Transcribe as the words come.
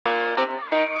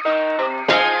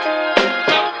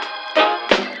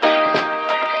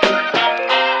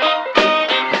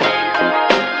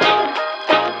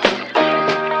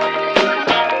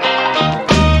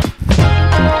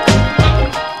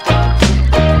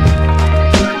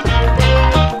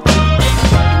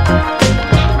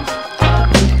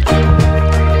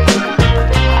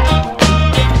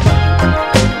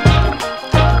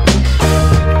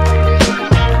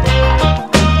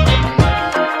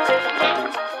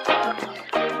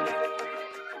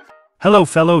Hello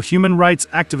fellow human rights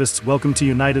activists, welcome to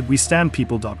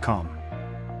UnitedWeStandPeople.com.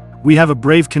 We have a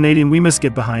brave Canadian we must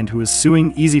get behind who is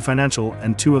suing Easy Financial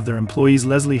and two of their employees,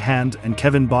 Lesley Hand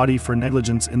and Boddy, for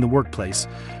negligence in the workplace,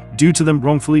 due to them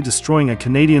wrongfully destroying a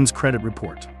Canadian's credit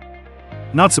report.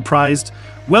 Not surprised?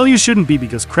 Well, you shouldn't be,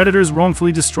 because creditors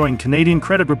wrongfully destroying Canadian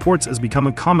credit reports has become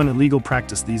a common illegal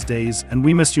practice these days, and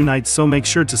we must unite, so make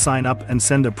sure to sign up and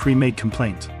send a pre-made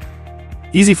complaint.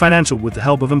 Easy Financial, with the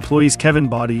help of employees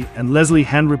Boddy and Lesley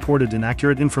Hand, reported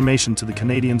inaccurate information to the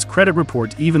Canadians' credit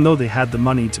report even though they had the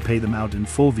money to pay them out in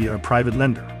full via a private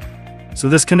lender. So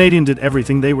this Canadian did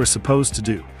everything they were supposed to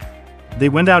do. They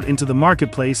went out into the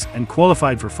marketplace and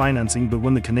qualified for financing, but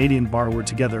when the Canadian borrower,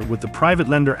 together with the private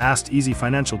lender, asked Easy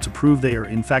Financial to prove they are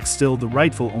in fact still the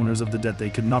rightful owners of the debt, they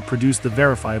could not produce the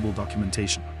verifiable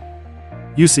documentation.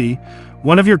 You see,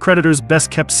 one of your creditors'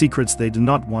 best-kept secrets they do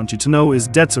not want you to know is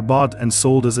debts are bought and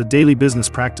sold as a daily business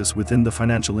practice within the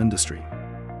financial industry.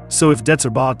 So if debts are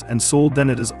bought and sold, then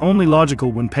it is only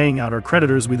logical when paying out our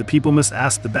creditors, we the people must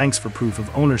ask the banks for proof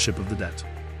of ownership of the debt.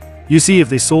 You see, if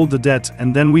they sold the debt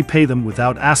and then we pay them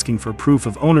without asking for proof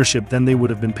of ownership, then they would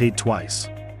have been paid twice.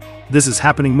 This is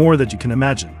happening more than you can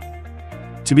imagine.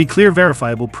 To be clear,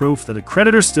 verifiable proof that a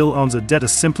creditor still owns a debt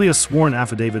is simply a sworn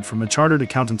affidavit from a chartered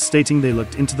accountant stating they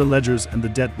looked into the ledgers and the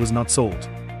debt was not sold.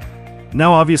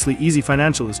 Now obviously Easy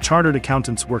Financial is chartered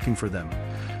accountants working for them,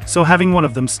 so having one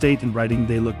of them state in writing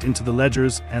they looked into the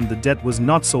ledgers and the debt was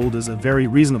not sold is a very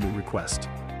reasonable request.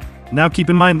 Now keep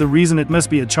in mind, the reason it must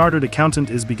be a chartered accountant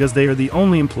is because they are the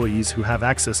only employees who have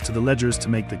access to the ledgers to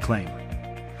make the claim.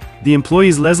 The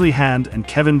employees Lesley Hand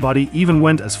and Boddy even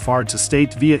went as far to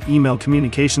state via email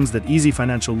communications that Easy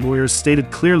Financial lawyers stated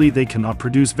clearly they cannot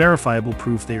produce verifiable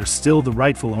proof they are still the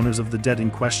rightful owners of the debt in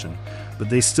question,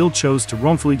 but they still chose to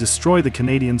wrongfully destroy the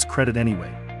Canadians' credit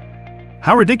anyway.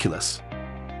 How ridiculous!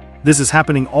 This is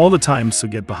happening all the time, so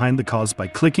get behind the cause by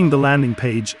clicking the landing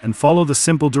page and follow the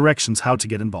simple directions how to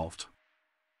get involved.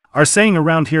 Our saying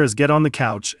around here is get on the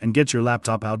couch and get your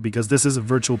laptop out, because this is a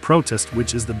virtual protest,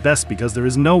 which is the best because there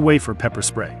is no way for pepper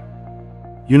spray.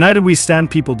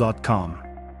 UnitedWeStandPeople.com.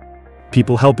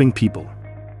 People helping people.